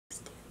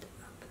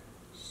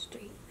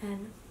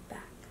and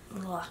back.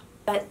 Ugh.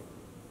 But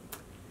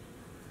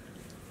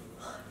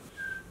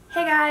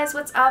hey guys,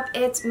 what's up?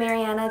 It's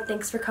Mariana.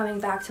 Thanks for coming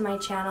back to my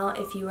channel.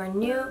 If you are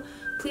new,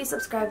 please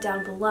subscribe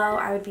down below.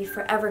 I would be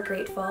forever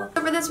grateful.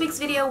 So for this week's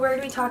video, we're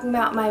going to be talking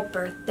about my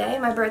birthday.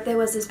 My birthday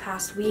was this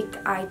past week.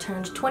 I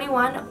turned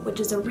 21, which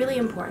is a really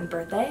important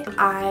birthday.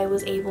 I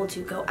was able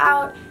to go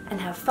out and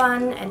have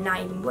fun and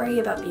not even worry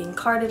about being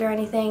carded or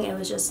anything. It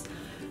was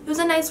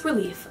a nice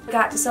relief. I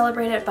got to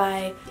celebrate it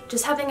by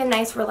just having a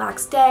nice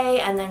relaxed day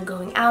and then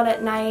going out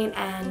at night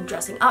and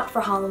dressing up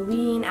for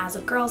Halloween as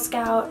a Girl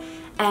Scout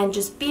and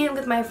just being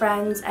with my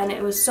friends, and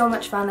it was so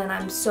much fun and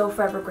I'm so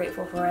forever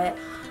grateful for it.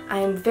 I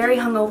am very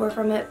hungover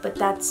from it, but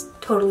that's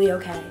totally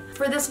okay.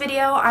 For this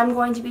video, I'm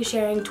going to be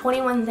sharing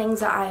 21 things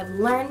that I have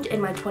learned in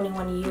my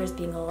 21 years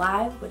being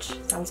alive, which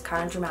sounds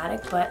kind of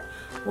dramatic, but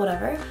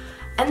whatever.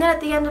 And then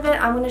at the end of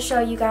it, I'm going to show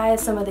you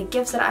guys some of the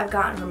gifts that I've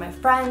gotten from my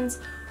friends.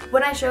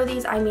 When I show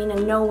these, I mean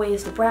in no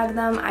ways to brag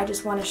them. I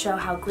just want to show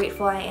how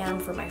grateful I am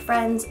for my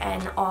friends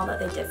and all that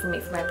they did for me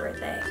for my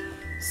birthday.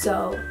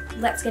 So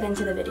let's get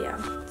into the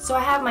video. So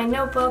I have my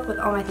notebook with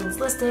all my things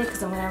listed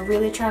because I'm going to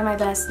really try my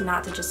best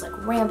not to just like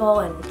ramble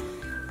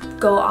and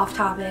go off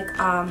topic.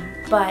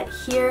 But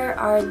here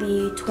are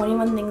the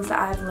 21 things that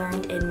I've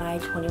learned in my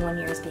 21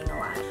 years being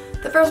alive.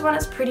 The first one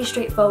is pretty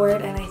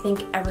straightforward, and I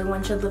think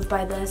everyone should live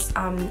by this.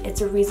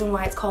 It's a reason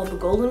why it's called the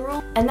golden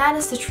rule, and that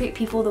is to treat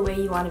people the way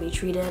you want to be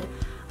treated.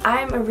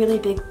 I'm a really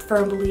big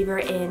firm believer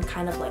in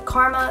kind of like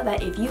karma,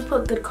 that if you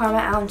put good karma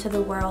out into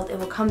the world, it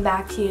will come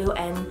back to you,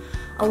 and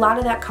a lot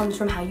of that comes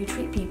from how you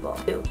treat people.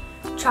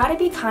 Try to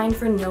be kind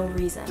for no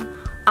reason.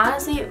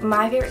 Honestly,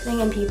 my favorite thing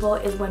in people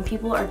is when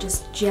people are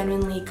just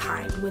genuinely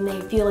kind, when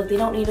they feel like they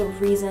don't need a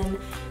reason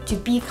to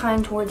be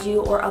kind towards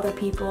you or other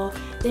people.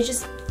 They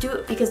just do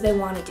it because they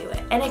want to do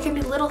it. And it can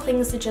be little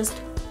things to just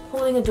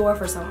holding a door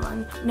for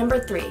someone. Number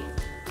 3,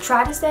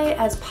 try to stay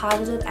as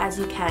positive as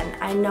you can.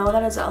 I know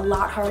that is a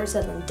lot harder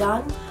said than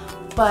done,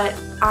 but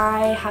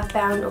I have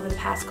found over the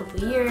past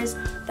couple of years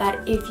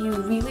that if you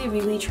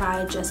really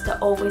try just to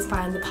always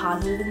find the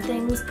positive in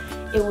things,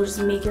 it will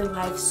just make your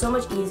life so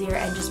much easier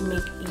and just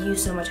make you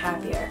so much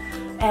happier.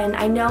 And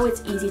I know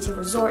it's easy to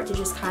resort to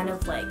just kind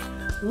of like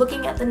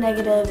looking at the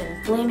negative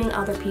and blaming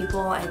other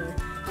people and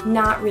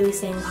not really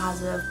staying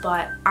positive,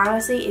 but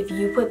honestly, if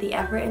you put the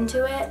effort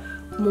into it,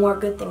 more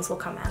good things will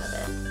come out of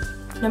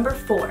it. Number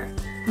 4,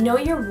 know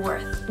your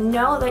worth.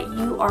 Know that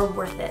you are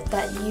worth it,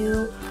 that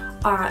you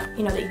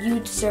that you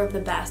deserve the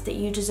best, that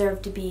you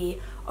deserve to be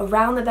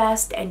around the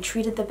best and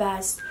treated the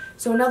best.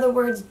 So in other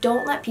words,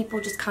 don't let people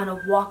just kind of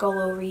walk all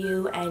over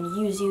you and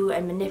use you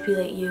and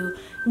manipulate you.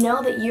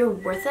 Know that you're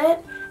worth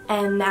it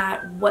and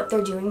that what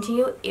they're doing to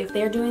you, if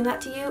they're doing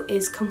that to you,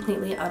 is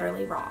completely and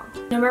utterly wrong.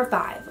 Number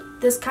 5,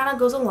 this kind of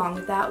goes along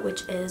with that,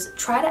 which is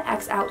try to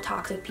X out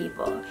toxic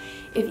people.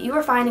 If you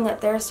are finding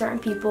that there are certain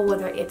people,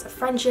 whether it's a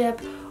friendship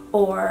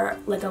or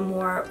like a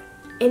more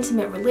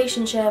intimate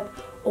relationship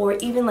or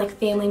even like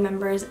family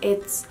members,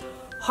 it's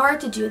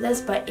hard to do this,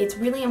 but it's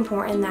really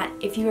important that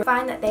if you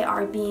find that they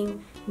are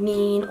being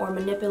mean or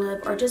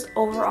manipulative or just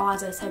overall,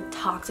 as I said,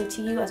 toxic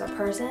to you as a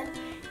person,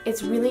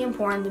 it's really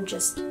important to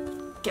just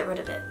get rid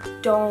of it.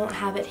 Don't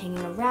have it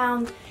hanging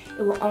around.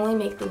 It will only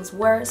make things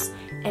worse,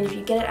 and if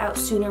you get it out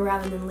sooner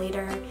rather than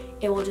later,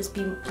 it will just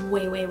be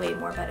way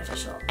more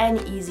beneficial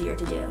and easier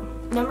to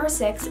do. Number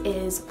 6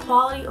 is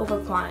quality over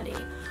quantity.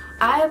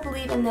 I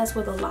believe in this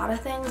with a lot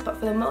of things, but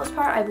for the most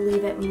part, I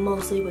believe it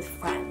mostly with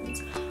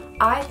friends.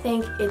 I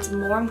think it's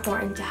more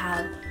important to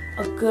have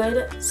a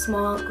good,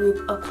 small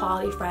group of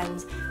quality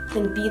friends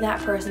than be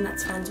that person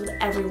that's friends with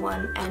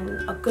everyone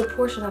and a good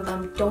portion of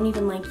them don't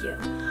even like you.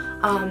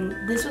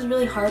 This was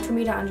really hard for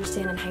me to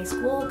understand in high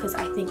school because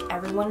I think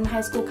everyone in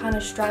high school kind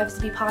of strives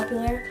to be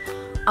popular.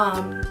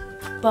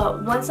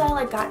 But once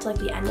I got to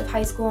the end of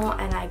high school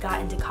and I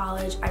got into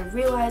college, I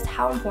realized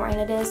how important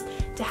it is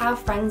to have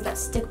friends that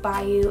stick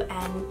by you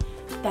and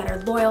that are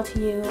loyal to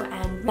you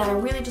and that are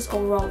really just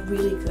overall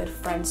really good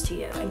friends to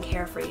you and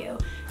care for you.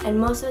 And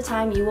most of the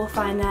time you will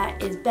find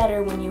that is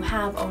better when you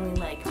have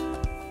only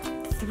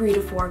 3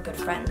 to 4 good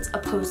friends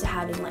opposed to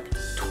having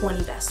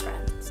 20 best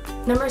friends.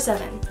 Number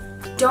 7,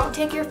 don't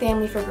take your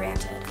family for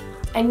granted.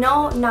 I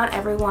know not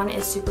everyone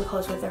is super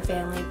close with their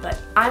family, but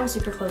I'm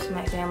super close with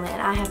my family,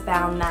 and I have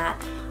found that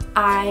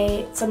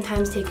I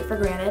sometimes take it for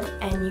granted,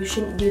 and you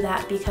shouldn't do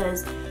that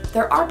because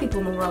there are people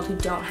in the world who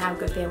don't have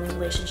good family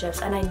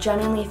relationships, and I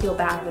genuinely feel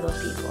bad for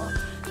those people.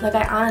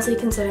 I honestly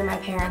consider my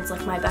parents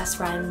my best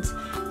friends,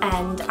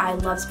 and I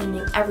love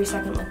spending every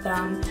second with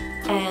them,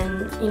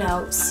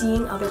 and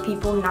seeing other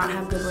people not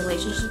have good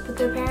relationships with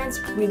their parents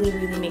really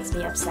makes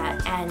me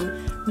upset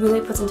and really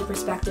puts into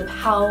perspective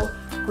how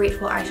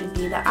grateful I should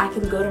be that I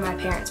can go to my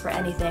parents for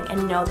anything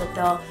and know that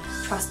they'll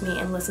trust me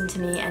and listen to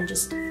me and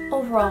just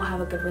overall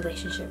have a good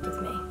relationship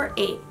with me. Number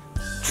 8,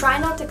 try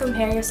not to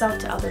compare yourself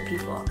to other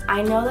people.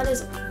 I know that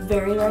is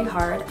very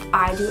hard.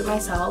 I do it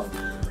myself.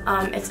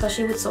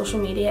 Especially with social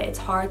media, it's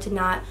hard to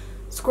not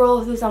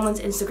scroll through someone's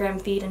Instagram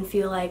feed and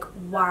feel like,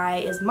 why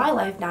is my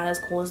life not as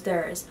cool as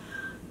theirs?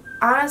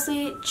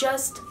 Honestly,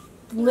 just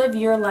live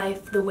your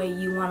life the way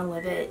you want to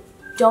live it.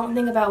 Don't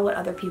think about what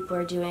other people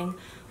are doing.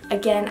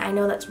 Again, I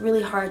know that's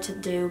really hard to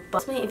do,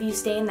 but if you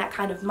stay in that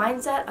kind of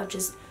mindset of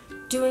just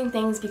doing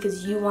things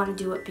because you want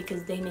to do it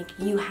because they make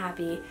you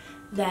happy,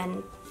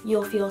 then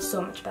you'll feel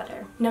so much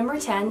better. Number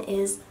 10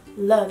 is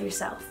love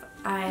yourself.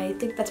 I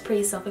think that's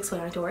pretty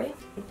self-explanatory.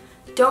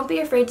 Don't be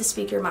afraid to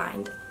speak your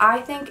mind. I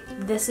think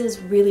this is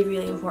really,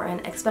 really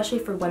important, especially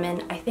for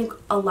women. I think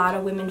a lot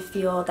of women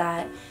feel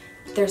that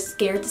they're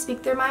scared to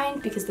speak their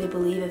mind because they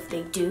believe if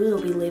they do,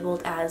 they'll be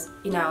labeled as,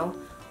 you know,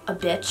 a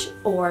bitch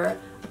or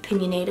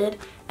opinionated.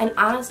 And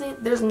honestly,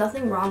 there's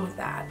nothing wrong with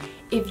that.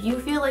 If you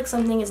feel like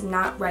something is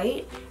not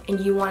right and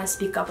you want to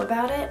speak up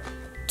about it,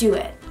 do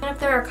it. And if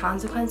there are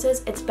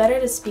consequences, it's better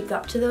to speak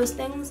up to those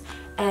things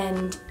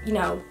and, you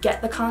know,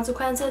 get the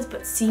consequences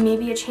but see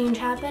maybe a change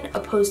happen,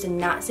 opposed to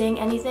not saying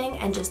anything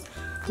and just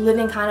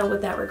living kind of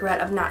with that regret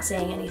of not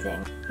saying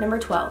anything. Number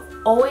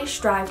 12, always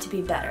strive to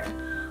be better.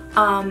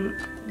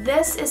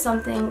 This is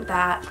something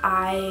that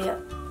I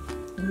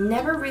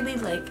never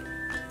really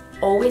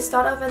always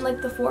thought of in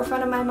the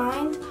forefront of my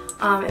mind.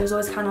 It was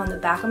always kind of on the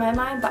back of my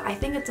mind, but I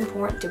think it's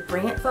important to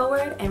bring it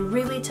forward and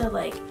really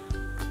to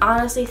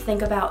honestly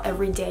think about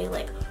every day,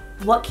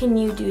 what can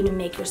you do to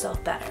make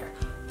yourself better?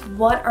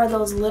 What are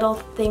those little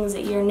things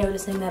that you're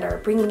noticing that are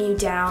bringing you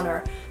down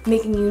or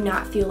making you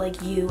not feel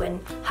like you,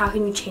 and how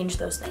can you change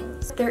those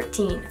things?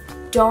 13,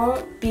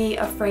 don't be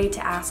afraid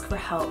to ask for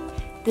help.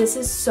 This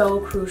is so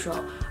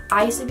crucial.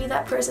 I used to be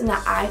that person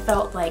that I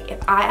felt like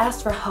if I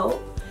asked for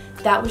help,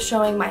 that was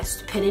showing my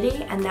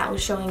stupidity and that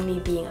was showing me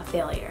being a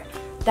failure.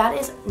 That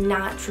is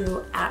not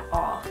true at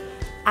all.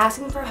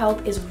 Asking for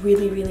help is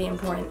really, really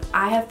important.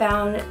 I have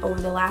found over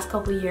the last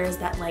couple years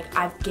that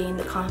I've gained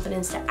the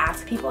confidence to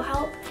ask people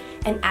help,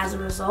 and as a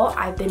result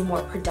I've been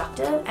more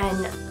productive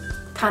and,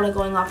 kind of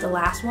going off the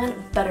last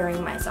one,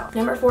 bettering myself.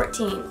 Number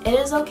 14, it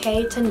is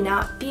okay to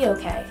not be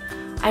okay.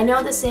 I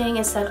know this saying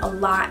is said a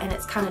lot and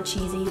it's kind of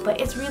cheesy,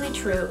 but it's really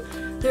true.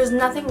 There's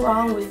nothing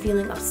wrong with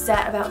feeling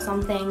upset about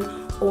something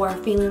or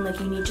feeling like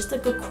you need just a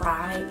good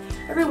cry.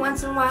 Every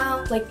once in a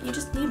while, you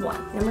just need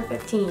one. Number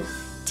 15,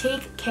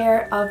 take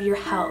care of your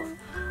health.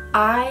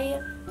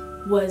 I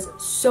was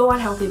so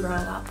unhealthy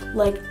growing up.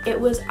 It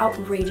was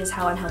outrageous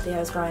how unhealthy I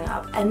was growing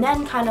up. And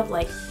then kind of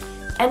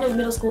end of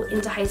middle school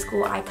into high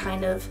school, I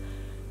kind of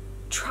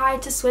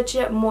tried to switch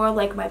it more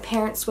my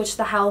parents switched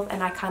the health,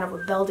 and I kind of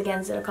rebelled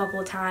against it a couple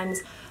of times.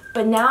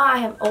 But now I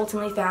have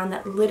ultimately found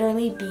that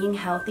literally being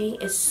healthy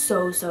is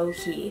so, so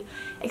key.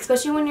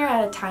 Especially when you're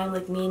at a time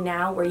like me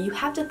now where you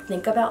have to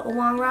think about the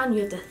long run,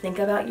 you have to think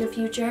about your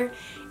future.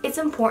 It's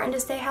important to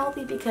stay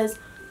healthy because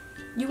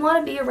you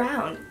want to be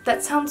around.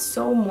 That sounds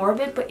so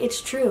morbid, but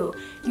it's true.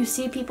 You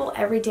see people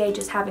every day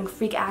just having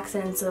freak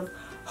accidents of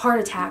heart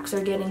attacks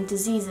or getting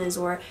diseases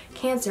or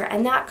cancer,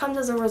 and that comes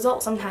as a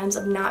result sometimes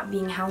of not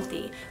being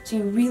healthy. So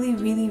you really,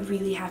 really,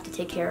 really have to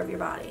take care of your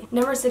body.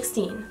 Number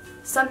 16,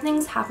 some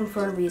things happen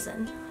for a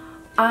reason.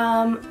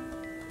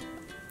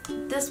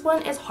 This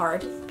one is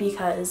hard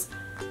because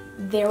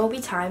there will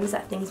be times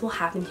that things will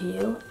happen to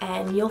you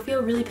and you'll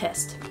feel really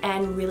pissed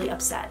and really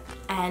upset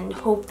and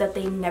hope that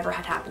they never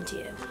had happened to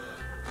you.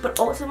 But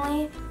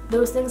ultimately,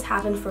 those things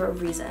happen for a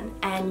reason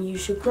and you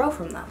should grow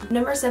from them.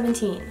 Number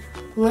 17,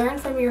 learn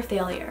from your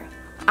failure.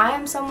 I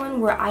am someone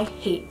where I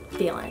hate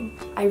failing.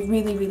 I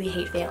really, really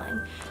hate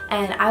failing.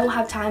 And I will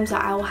have times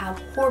that I will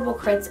have horrible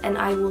crits and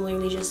I will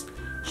literally just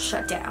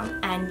shut down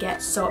and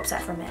get so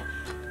upset from it.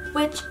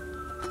 Which,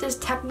 there's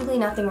technically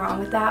nothing wrong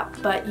with that,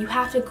 but you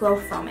have to grow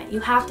from it. You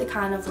have to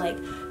kind of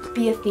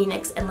be a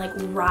phoenix and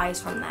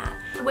rise from that.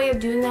 The way of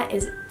doing that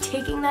is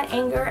taking that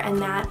anger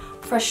and that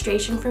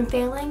frustration from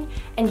failing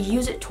and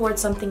use it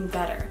towards something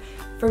better.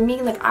 For me,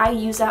 I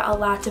use that a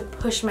lot to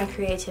push my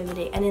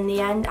creativity, and in the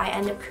end I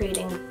end up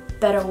creating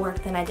better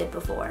work than I did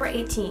before. Number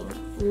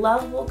 18,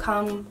 love will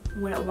come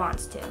when it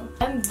wants to.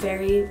 I'm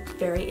very,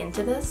 very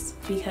into this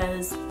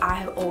because I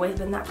have always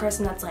been that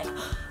person that's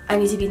I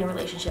need to be in a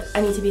relationship,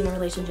 I need to be in a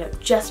relationship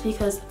just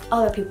because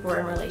other people were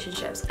in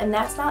relationships, and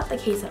that's not the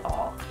case at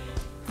all.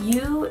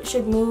 You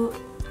should move,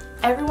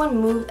 everyone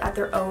moves at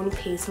their own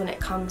pace when it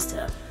comes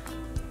to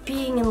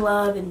being in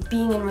love and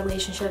being in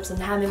relationships and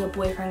having a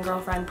boyfriend,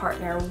 girlfriend,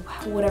 partner,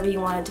 whatever you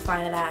want to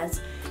define it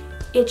as.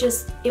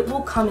 It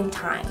will come in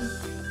time.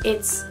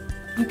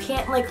 You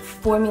can't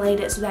formulate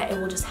it so that it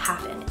will just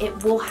happen.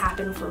 It will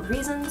happen for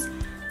reasons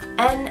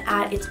and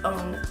at its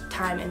own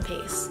time and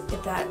pace,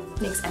 if that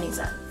makes any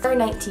sense. Number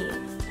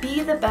 19,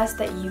 be the best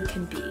that you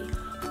can be.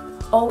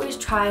 Always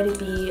try to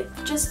be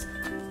just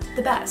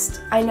the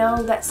best. I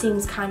know that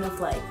seems kind of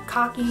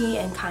cocky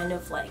and kind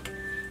of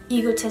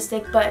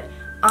egotistic, but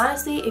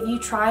honestly, if you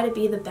try to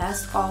be the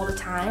best all the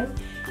time,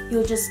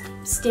 you'll just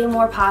stay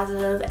more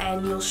positive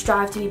and you'll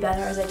strive to be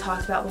better, as I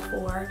talked about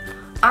before.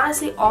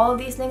 Honestly, all of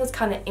these things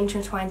kind of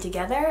intertwine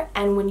together,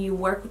 and when you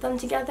work with them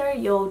together,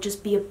 you'll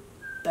just be a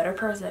better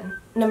person.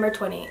 Number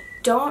 20,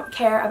 don't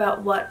care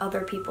about what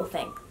other people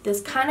think.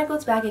 This kind of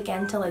goes back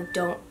again to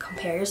don't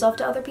compare yourself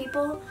to other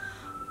people.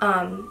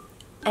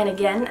 And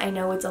again, I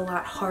know it's a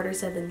lot harder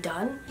said than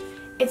done.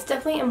 it's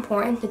definitely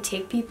important to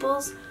take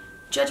people's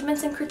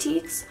judgments and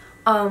critiques,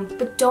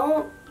 but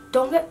don't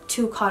get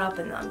too caught up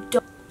in them.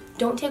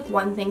 Don't take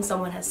one thing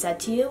someone has said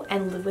to you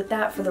and live with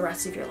that for the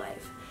rest of your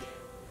life.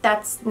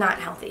 That's not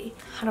healthy.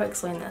 How do I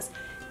explain this?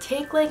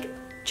 Take like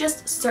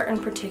just certain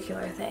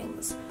particular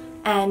things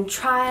and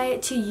try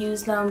to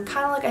use them,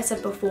 kind of like I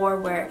said before,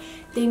 where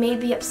they may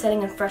be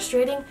upsetting and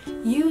frustrating.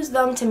 Use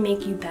them to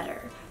make you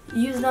better.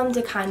 Use them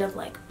to kind of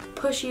like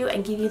push you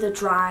and give you the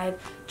drive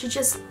to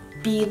just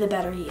be the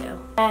better you.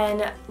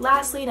 And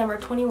lastly, number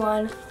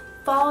 21,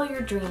 follow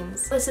your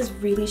dreams. This is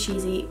really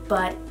cheesy,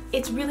 but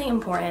it's really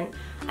important.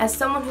 As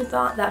someone who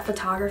thought that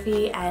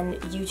photography and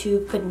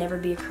YouTube could never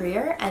be a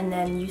career, and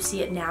then you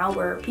see it now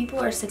where people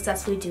are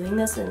successfully doing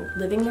this and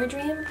living their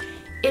dream,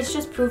 it's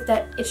just proof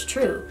that it's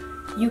true.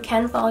 You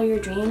can follow your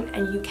dream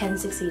and you can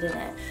succeed in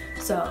it.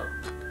 So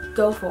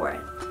go for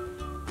it.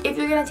 If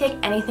you're gonna take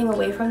anything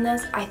away from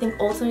this, I think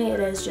ultimately it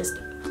is just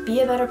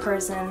be a better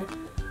person,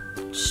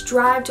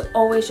 strive to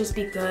always just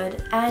be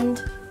good, and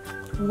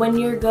when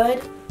you're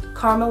good,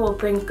 karma will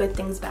bring good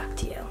things back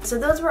to you. So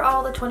those were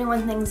all the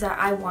 21 things that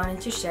I wanted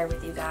to share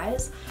with you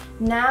guys.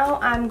 Now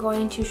I'm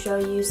going to show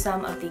you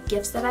some of the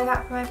gifts that I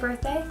got for my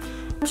birthday.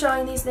 I'm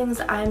showing these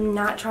things, I'm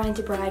not trying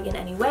to brag in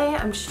any way,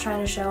 I'm just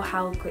trying to show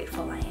how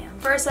grateful I am.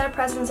 First set of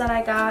presents that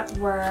I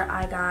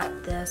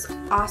got this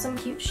awesome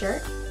cute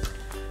shirt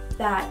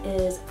that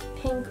is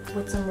pink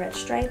with some red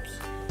stripes.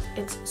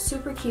 It's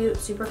super cute,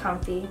 super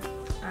comfy.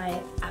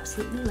 I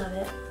absolutely love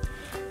it.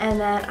 And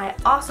then I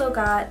also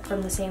got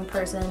from the same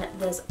person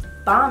this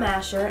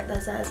bomb-ass shirt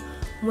that says,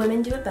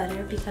 "Women do it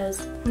better,"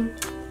 because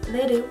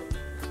they do.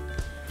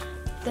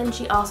 Then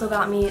she also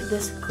got me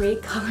this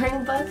great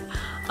coloring book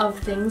of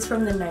things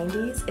from the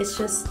 90s. It's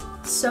just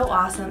so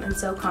awesome and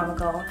so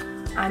comical.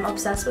 I'm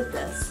obsessed with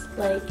this.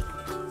 Like,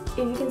 if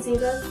you can see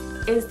this,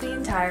 is the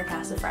entire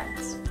cast of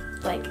Friends.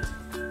 Like,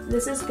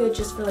 this is good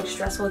just for like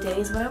stressful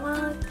days when I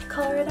want to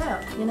color it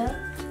out, you know?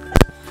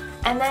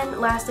 And then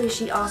lastly,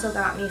 she also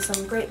got me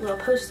some great little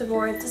poster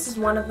boards. This is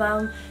one of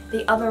them.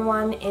 The other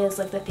one is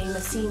like the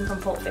famous scene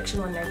from Pulp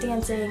Fiction when they're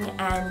dancing,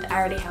 and I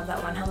already have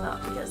that one hung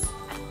up because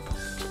I love Pulp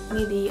Fiction.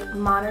 Me the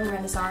Modern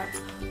Renaissance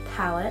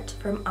palette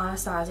from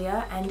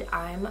Anastasia, and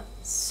I'm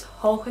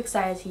so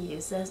excited to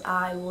use this.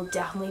 I will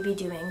definitely be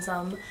doing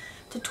some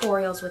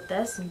tutorials with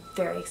this. I'm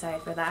very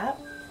excited for that.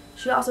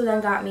 She also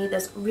then got me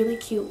this really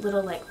cute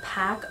little like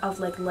pack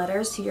of like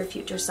letters to your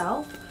future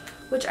self,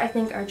 which I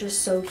think are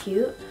just so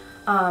cute.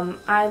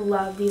 I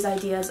love these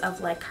ideas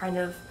of like kind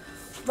of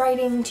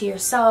writing to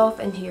yourself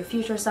and to your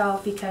future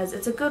self, because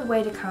it's a good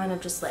way to kind of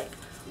just like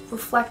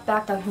reflect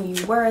back on who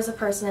you were as a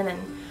person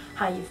and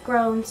how you've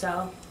grown.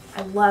 So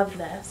I love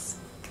this.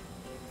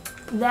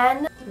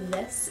 Then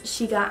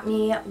she got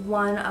me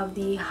one of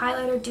the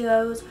highlighter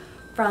duos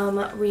from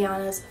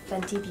Rihanna's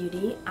Fenty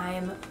Beauty.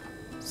 I'm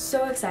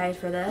so excited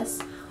for this.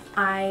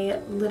 I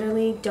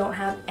literally don't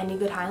have any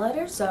good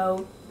highlighter,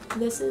 so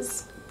this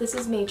is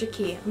major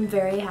key. I'm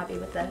very happy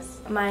with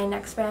this. My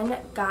next friend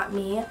got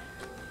me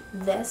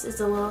this. It's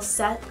a little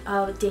set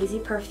of Daisy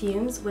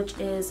perfumes, which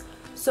is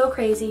so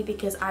crazy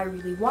because I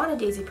really want a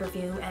Daisy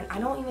perfume and I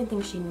don't even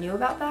think she knew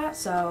about that,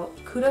 so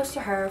kudos to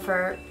her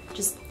for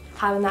just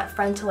having that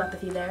friend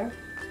telepathy there.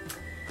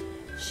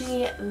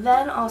 She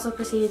then also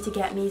proceeded to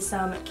get me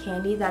some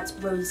candy that's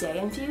rosé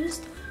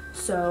infused,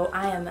 so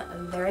I am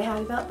very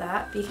happy about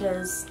that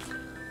because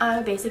I'm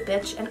a basic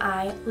bitch and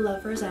I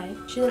love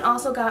rosé. She then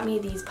also got me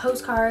these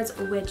postcards,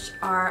 which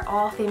are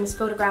all famous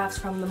photographs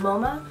from the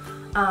MoMA,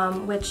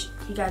 which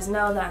you guys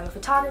know that I'm a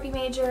photography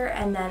major,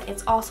 and then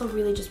it's also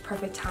really just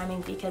perfect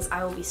timing because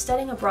I will be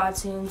studying abroad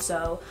soon,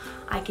 so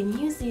I can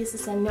use these to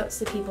send notes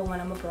to people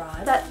when I'm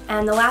abroad.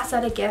 And the last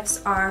set of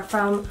gifts are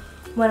from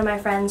one of my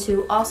friends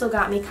who also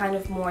got me kind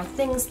of more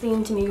things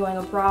themed to me going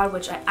abroad,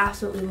 which I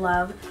absolutely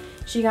love.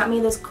 She got me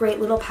this great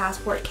little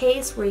passport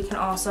case where you can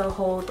also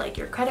hold like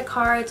your credit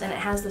cards, and it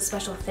has this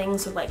special thing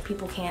so like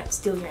people can't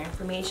steal your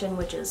information,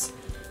 which is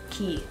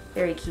key,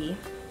 very key.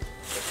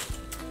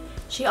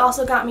 She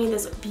also got me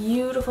this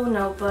beautiful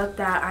notebook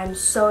that I'm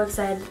so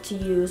excited to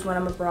use when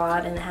I'm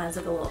abroad, and it has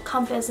like a little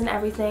compass and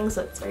everything,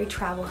 so it's very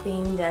travel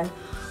themed, and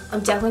I'm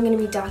definitely going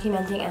to be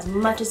documenting as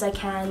much as I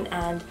can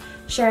and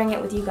sharing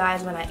it with you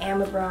guys when I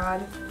am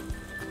abroad.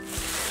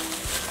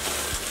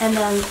 And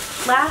then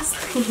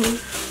lastly,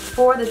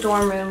 for the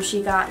dorm room,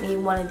 she got me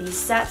one of these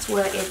sets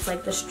where it's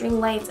like the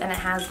string lights and it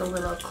has the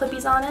little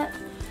clippies on it,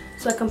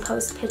 so I can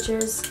post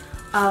pictures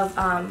of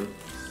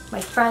my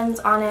friends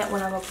on it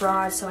when I'm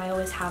abroad, so I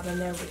always have them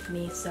there with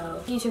me. So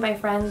thank you to my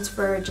friends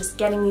for just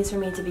getting these for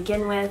me to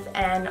begin with,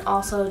 and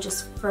also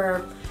just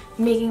for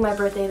making my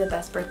birthday the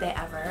best birthday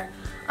ever.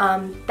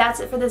 That's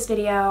it for this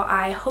video.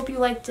 I hope you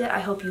liked it. I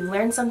hope you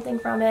learned something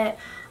from it.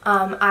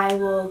 I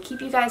will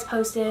keep you guys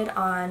posted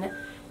on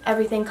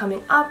everything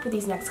coming up for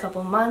these next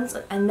couple months,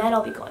 and then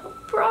I'll be going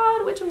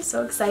abroad, which I'm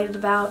so excited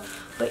about.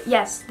 But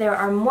yes, there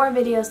are more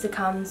videos to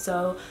come,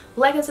 so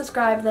like and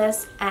subscribe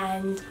this,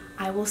 and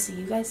I will see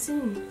you guys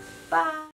soon. Bye!